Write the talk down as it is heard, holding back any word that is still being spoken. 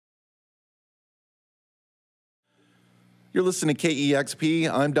You're listening to KEXP.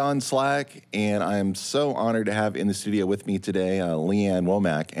 I'm Don Slack, and I'm so honored to have in the studio with me today Leanne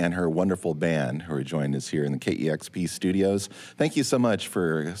Womack and her wonderful band who are joining us here in the KEXP studios. Thank you so much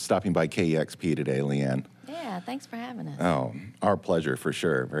for stopping by KEXP today, Leanne. Yeah, thanks for having us. Oh, our pleasure for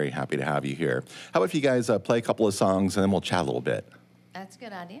sure. Very happy to have you here. How about if you guys play a couple of songs and then we'll chat a little bit? That's a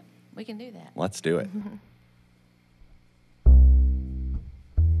good idea. We can do that. Let's do it.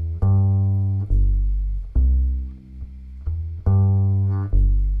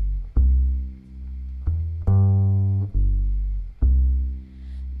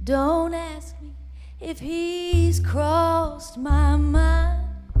 Don't ask me if he's crossed my mind,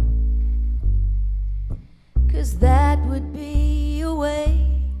 'cause that would be a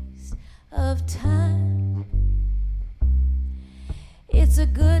waste of time. It's a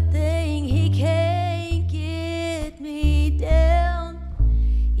good thing he can't get me down.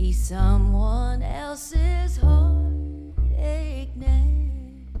 He's someone else's heartache now.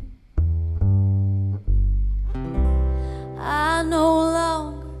 I no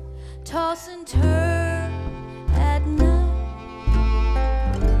longer toss and turn at night,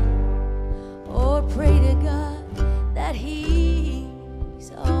 or pray to God that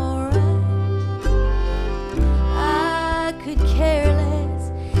he's alright. I could care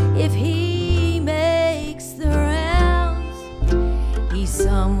less if he makes the rounds. He's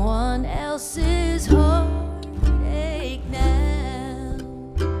someone else's heartache now.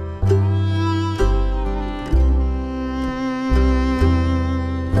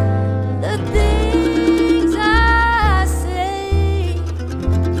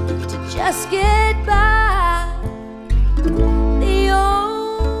 Just get by, the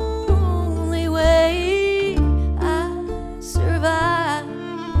only way I survive.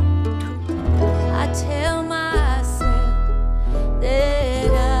 I tell myself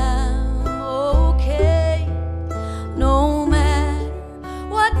that I'm okay, no matter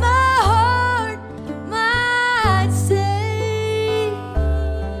what my heart might say.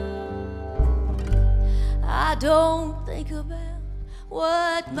 I don't think about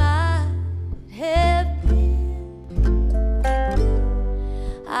what might have been.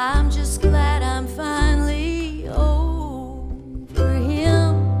 I'm just glad I'm finally over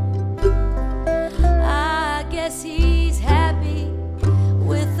him. I guess he's happy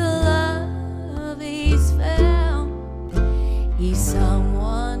with the love he's found. He's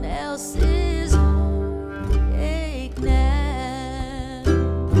someone else's heartache now.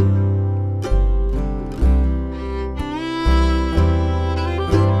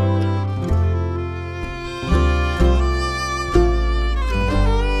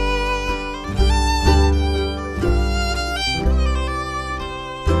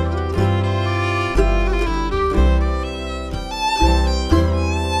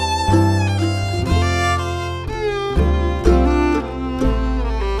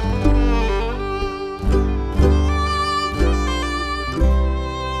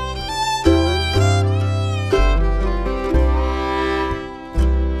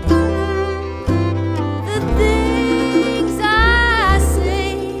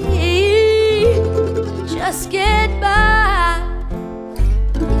 Just get by,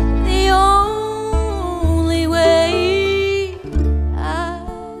 the only way I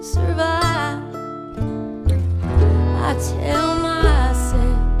survive. I tell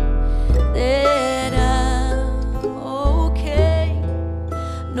myself that I'm okay,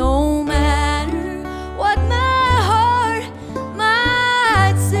 no matter what my heart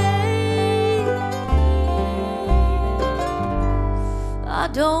might say. I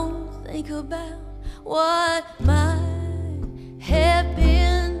don't think about what might have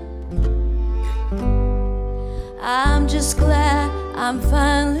been. I'm just glad I'm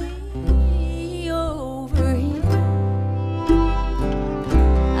finally over him.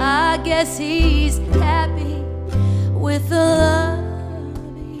 I guess he's happy with the love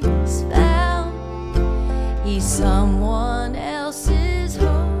he's found. He's someone else's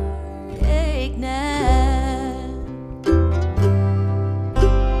heartache now.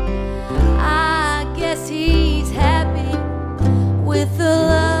 He's happy with the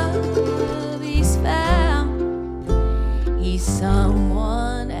love he's found. He's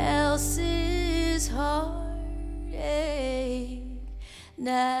someone else's heartache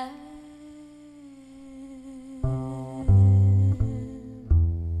now.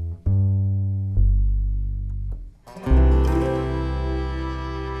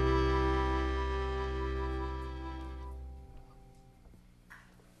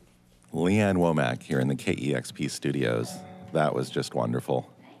 Leanne Womack here in the KEXP studios. That was just wonderful.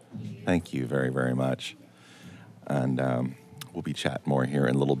 Thank you very, very much. And we'll be chatting more here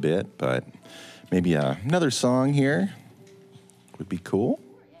in a little bit, but maybe another song here. would be cool.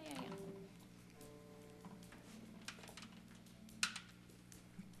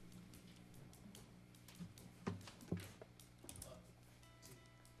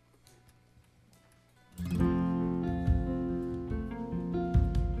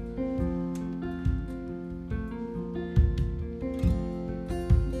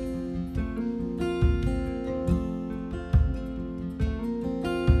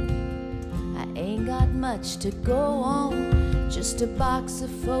 Much to go on, just a box of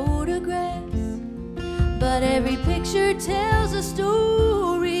photographs. But every picture tells a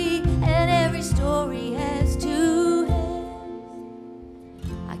story, and every story has two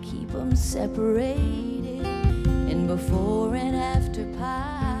halves. I keep them separated in before and after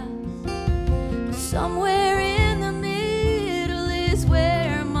piles. But somewhere in the middle is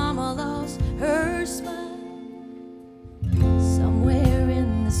where Mama lost her smile. Somewhere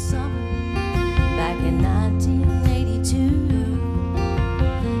in the summer back in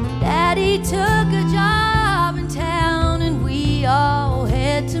 1982, Daddy took a job in town and we all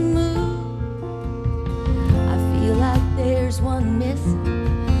had to move. I feel like there's one missing,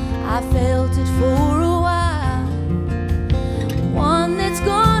 I felt it for a while. One that's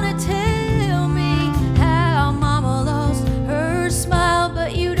gonna tell me how Mama lost her smile.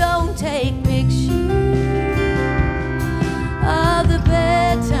 But you don't take pictures of the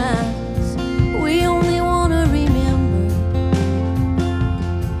bad times, we only want to remember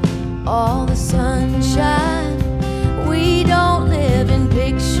all the sunshine. We don't live in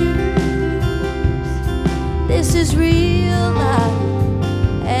pictures. This is real life,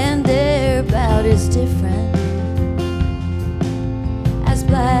 and they're about as different as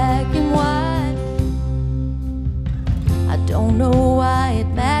black and white. I don't know why it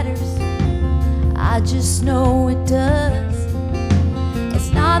matters, I just know it does.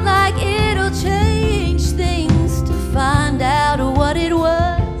 It's not like it'll change things to find out what it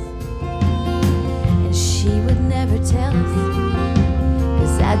was. And she would never tell us,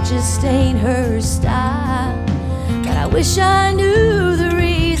 'cause that just ain't her style. But I wish I knew the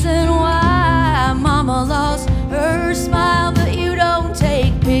reason why Mama lost her smile. But you don't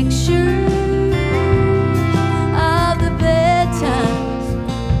take pictures of the bad times,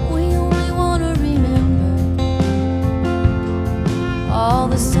 we only want to remember all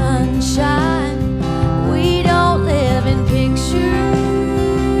the sunshine. We don't live in pictures.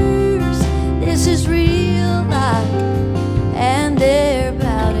 This is real life, and they're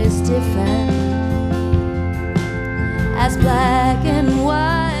about as different as black and white.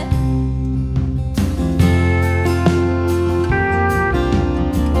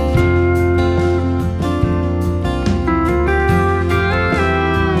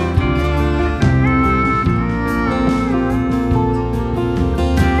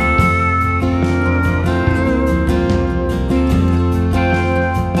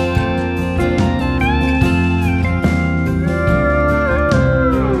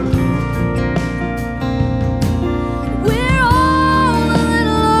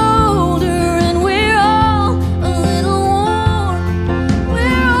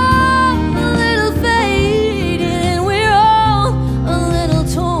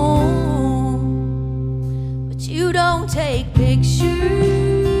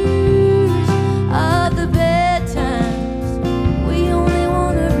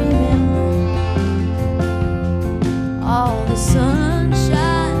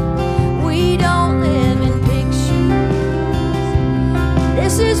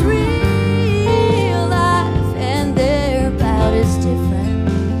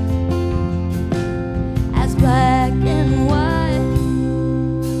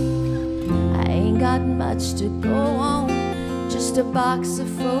 Box of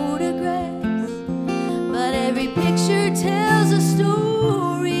photographs, but every picture tells a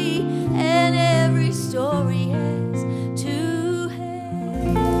story, and every story has two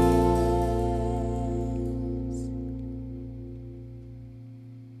halves.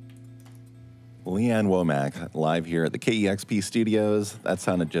 Leanne Womack live here at the KEXP studios. That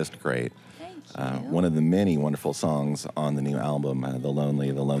sounded just great. One of the many wonderful songs on the new album, The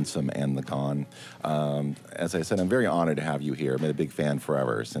Lonely, The Lonesome, and The Gone. As I said, I'm very honored to have you here. I've been a big fan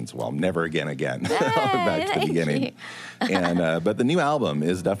forever since, well, Never Again Again, back to the beginning. And but the new album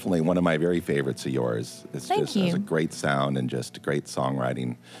is definitely one of my very favorites of yours. It's just has a great sound and just great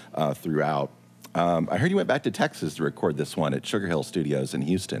songwriting throughout. I heard you went back to Texas to record this one at Sugar Hill Studios in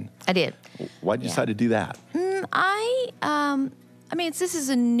Houston. I did. Why did you decide to do that? I mean, this is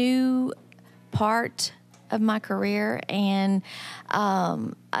a new part of my career, and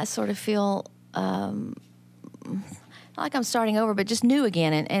I sort of feel like I'm starting over, but just new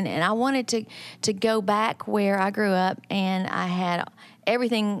again. And I wanted to go back where I grew up, and I had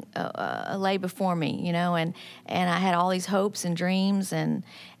everything lay before me, you know, and I had all these hopes and dreams, and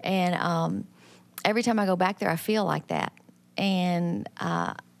every time I go back there, I feel like that. And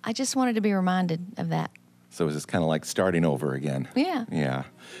I just wanted to be reminded of that. So it's just kind of like starting over again. Yeah. Yeah.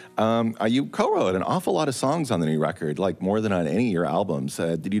 You co-wrote an awful lot of songs on the new record, like more than on any of your albums.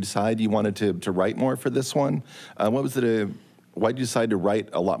 Did you decide you wanted to write more for this one? Why did you decide to write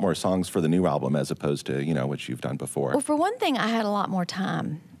a lot more songs for the new album as opposed to, you know, what you've done before? Well, for one thing, I had a lot more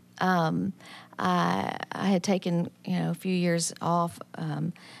time. I had taken, you know, a few years off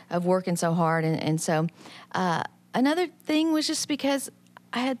of working so hard, and so another thing was just because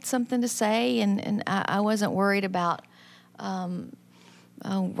I had something to say, and I wasn't worried about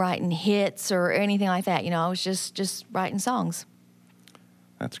writing hits or anything like that. You know, I was just writing songs.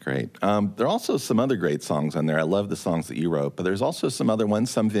 That's great. There are also some other great songs on there. I love the songs that you wrote, but there's also some other ones,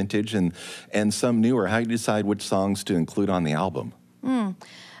 some vintage and some newer. How do you decide which songs to include on the album?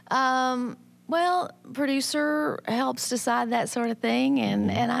 Well, producer helps decide that sort of thing,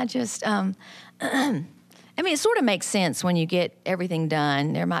 and I just, I mean, it sort of makes sense when you get everything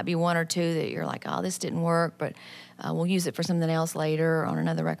done. There might be one or two that you're like, oh, this didn't work, but we'll use it for something else later on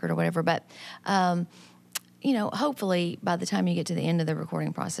another record or whatever. But, you know, hopefully by the time you get to the end of the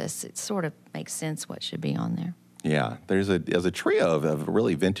recording process, it sort of makes sense what should be on there. Yeah, there's a trio of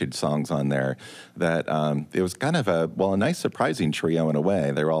really vintage songs on there that it was kind of a nice surprising trio in a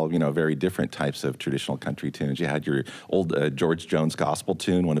way. They're all, you know, very different types of traditional country tunes. You had your old George Jones gospel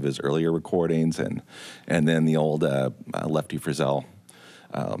tune, one of his earlier recordings, and then the old Lefty Frizzell.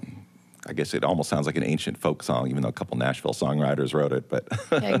 I guess it almost sounds like an ancient folk song, even though a couple Nashville songwriters wrote it. But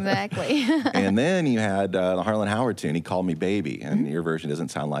Exactly. And then you had the Harlan Howard tune, He Called Me Baby, and your version doesn't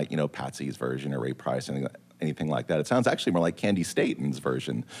sound like, you know, Patsy's version or Ray Price or anything like that. It sounds actually more like Candy Staten's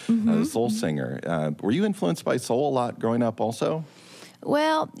version, soul singer. Were you influenced by soul a lot growing up also?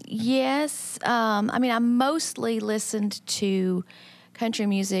 Well, yes. I mean, I mostly listened to country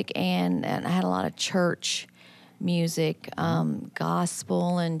music, and I had a lot of church music,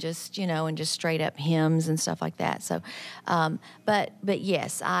 gospel, and just, you know, and just straight up hymns and stuff like that. So, but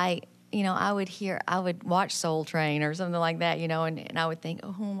yes, I would watch Soul Train or something like that, you know, and I would think,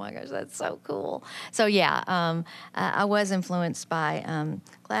 oh my gosh, that's so cool. So yeah, I was influenced by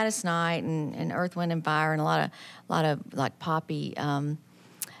Gladys Knight and Earth, Wind and Fire, and a lot of like poppy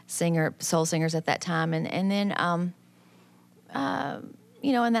soul singers at that time, and then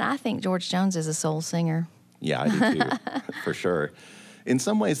you know, and then I think George Jones is a soul singer. Yeah, I do too, for sure. In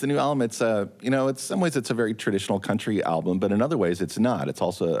some ways, the new album, it's in some ways it's a very traditional country album, but in other ways it's not. It's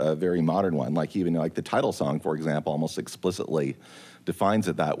also a very modern one. Like even like the title song, for example, almost explicitly defines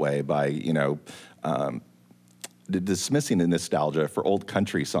it that way by, you know, dismissing the nostalgia for old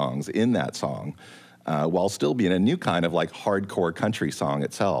country songs in that song, while still being a new kind of like hardcore country song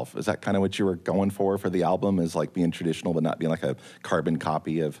itself. Is that kind of what you were going for the album? Is like being traditional but not being like a carbon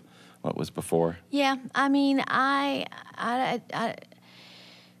copy of what was before? Yeah, I mean, I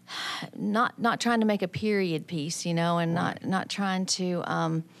not trying to make a period piece, you know, and not trying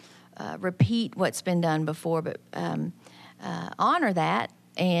to repeat what's been done before, but honor that.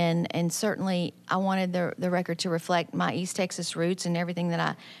 And certainly I wanted the record to reflect my East Texas roots and everything that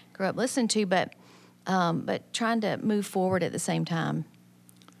I grew up listening to, but trying to move forward at the same time.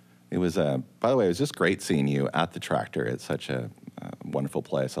 It was, by the way, it was just great seeing you at the Tractor. It's such a wonderful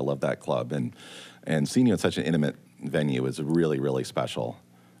place. I love that club, and seeing you at such an intimate venue is really, really special.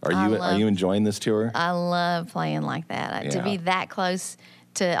 Are you enjoying this tour? I love playing like that. To be that close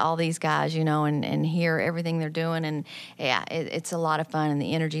to all these guys, you know, and hear everything they're doing, and yeah, it's a lot of fun, and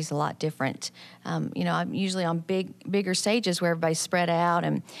the energy's a lot different. You know, I'm usually on bigger stages where everybody's spread out,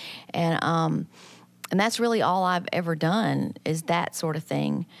 and that's really all I've ever done is that sort of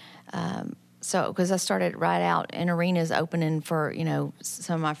thing. So, because I started right out in arenas opening for, you know,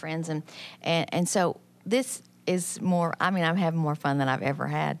 some of my friends, and so this is more, I mean, I'm having more fun than I've ever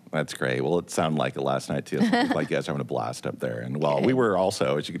had. That's great. Well, it sounded like it last night, too. It looked like you guys were having a blast up there. And, well, we were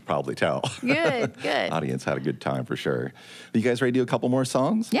also, as you could probably tell. Good. Audience had a good time, for sure. Are you guys ready to do a couple more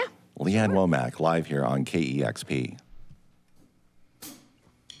songs? Yeah. Leanne Womack, live here on KEXP.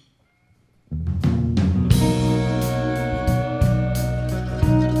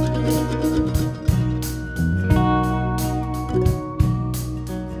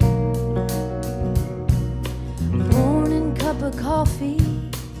 Coffee,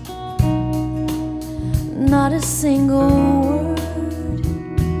 not a single word.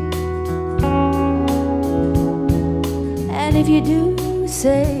 And if you do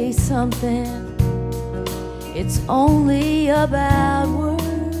say something, it's only about work.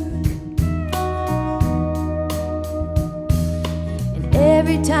 And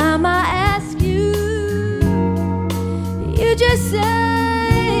every time I ask you, you just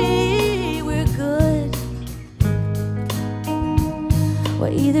say we're good.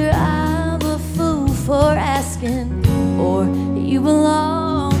 Well, either I'm a fool for asking, or you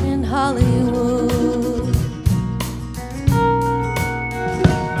belong in Hollywood.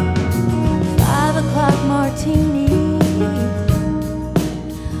 5 o'clock martini,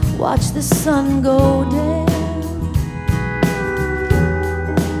 watch the sun go down.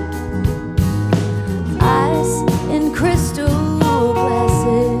 Ice in crystal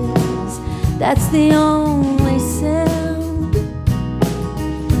glasses, that's the only sound.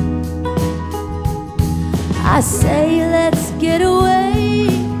 I say let's get away,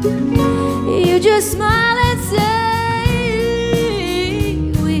 you just smile and say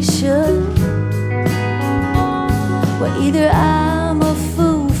we should. Well, either I'm a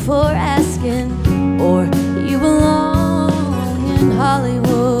fool for asking, or you belong in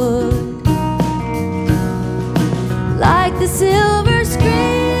Hollywood. Like the silver screen,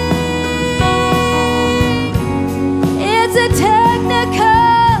 it's a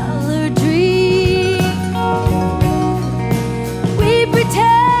technicolor dream. We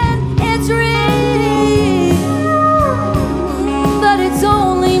pretend it's real, but it's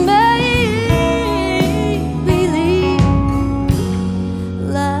only make-believe.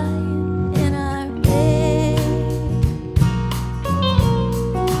 Lying in our bed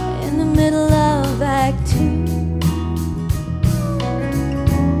in the middle of Act 2.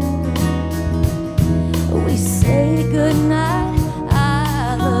 We say goodnight,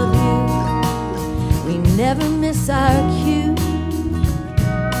 I love you. We never miss our cue.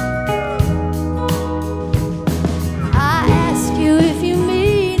 I ask you if you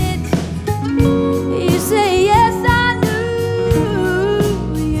mean it. You say yes, I knew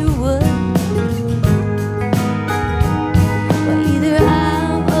you would. But either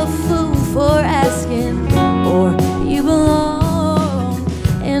I'm a fool for asking, or you belong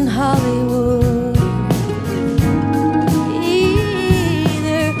in Hollywood.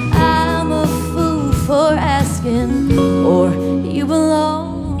 Either I'm a fool for asking, or you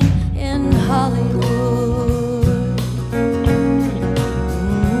belong in Hollywood.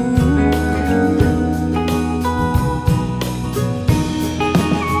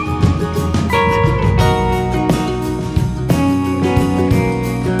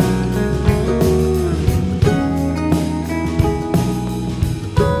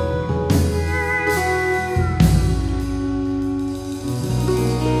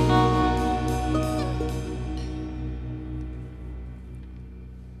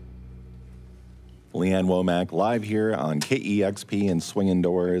 Leanne Womack live here on KEXP and Swingin'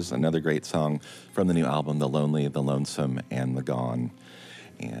 Doors, another great song from the new album, The Lonely, The Lonesome, and The Gone.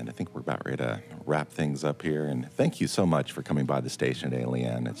 And I think we're about ready to wrap things up here. And thank you so much for coming by the station today,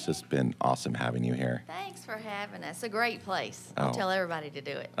 Leanne. It's just been awesome having you here. Thanks for having us. A great place. I'll tell everybody to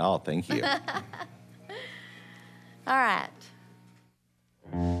do it. Oh, thank you. All right.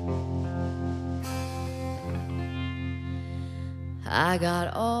 I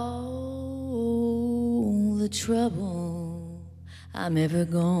got all the trouble I'm ever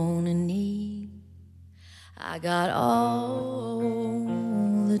gonna need. I got all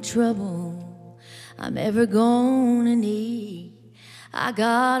the trouble I'm ever gonna need. I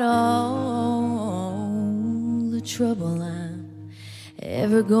got all the trouble I'm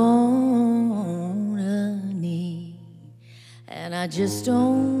ever gonna need. And I just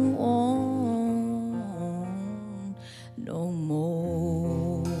don't want no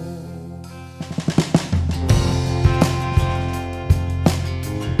more.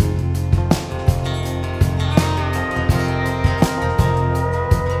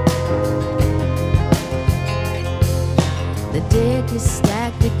 The deck is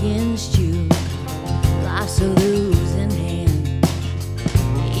stacked against you. Life's a losing hand.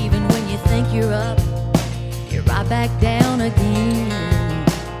 Even when you think you're up, you're right back down again.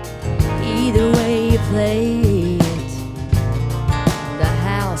 Either way you play it, the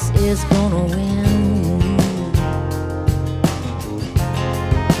house is gonna win.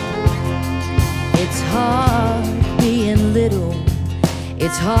 It's hard being little,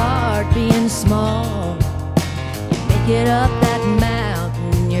 it's hard being small. Get up that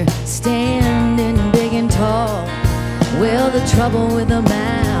mountain, you're standing big and tall. Well, the trouble with the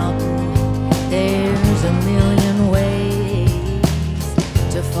mountain, there's a million ways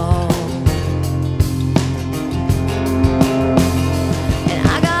to fall. And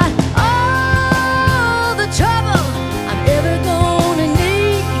I got all the trouble I'm ever gonna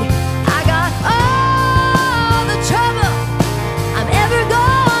need. I got all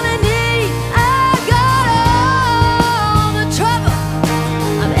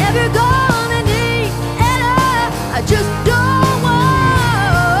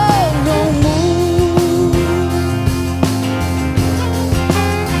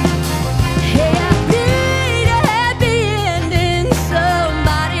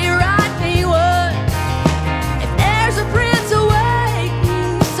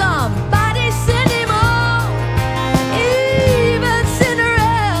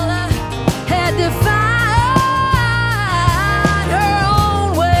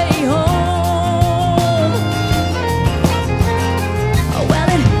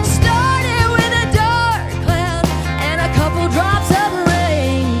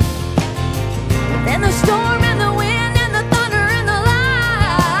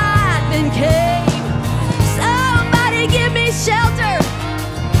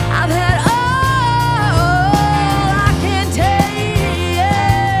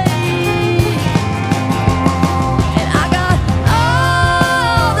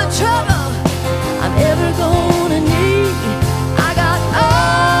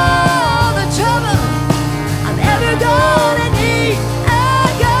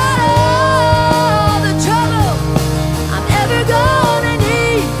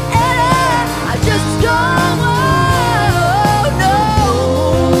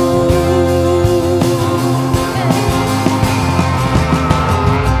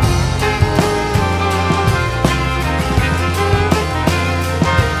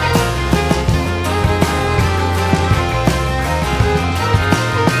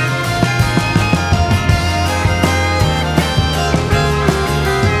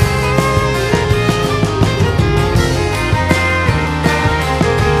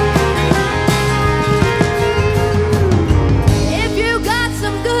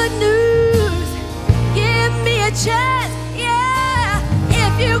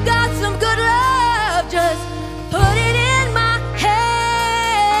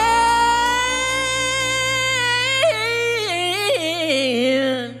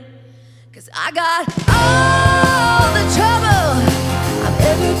I got all the trouble I'm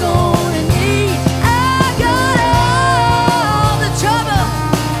ever gonna need. I got all the trouble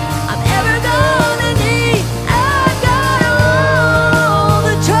I'm ever gonna need. I got all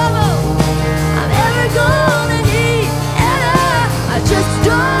the trouble I'm ever gonna need. And I just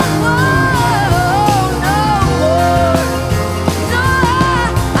don't want no more. No,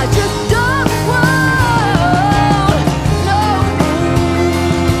 I just don't want no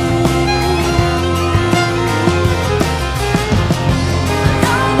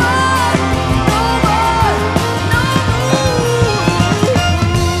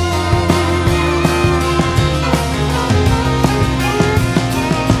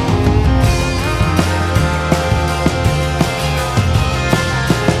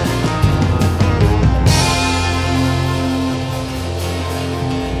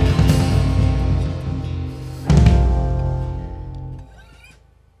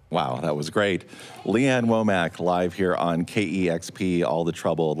Wow, that was great. Leanne Womack live here on KEXP, All the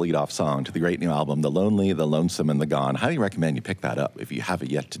Trouble, leadoff song to the great new album, The Lonely, The Lonesome, and The Gone. Highly recommend you pick that up if you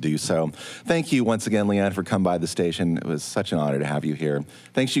haven't yet to do so. Thank you once again, Leanne, for coming by the station. It was such an honor to have you here.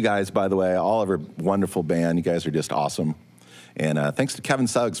 Thanks, you guys, by the way, all of our wonderful band. You guys are just awesome. And thanks to Kevin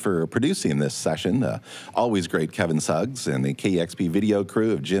Suggs for producing this session. Always great Kevin Suggs and the KEXP video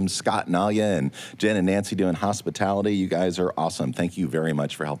crew of Jim, Scott, and Alaia, and Jen and Nancy doing hospitality. You guys are awesome. Thank you very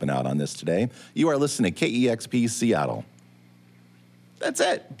much for helping out on this today. You are listening to KEXP Seattle. That's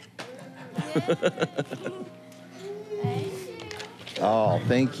it. Oh,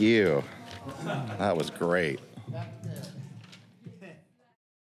 thank you. That was great.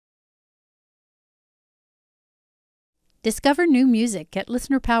 Discover new music at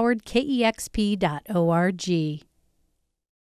listener-powered KEXP.org.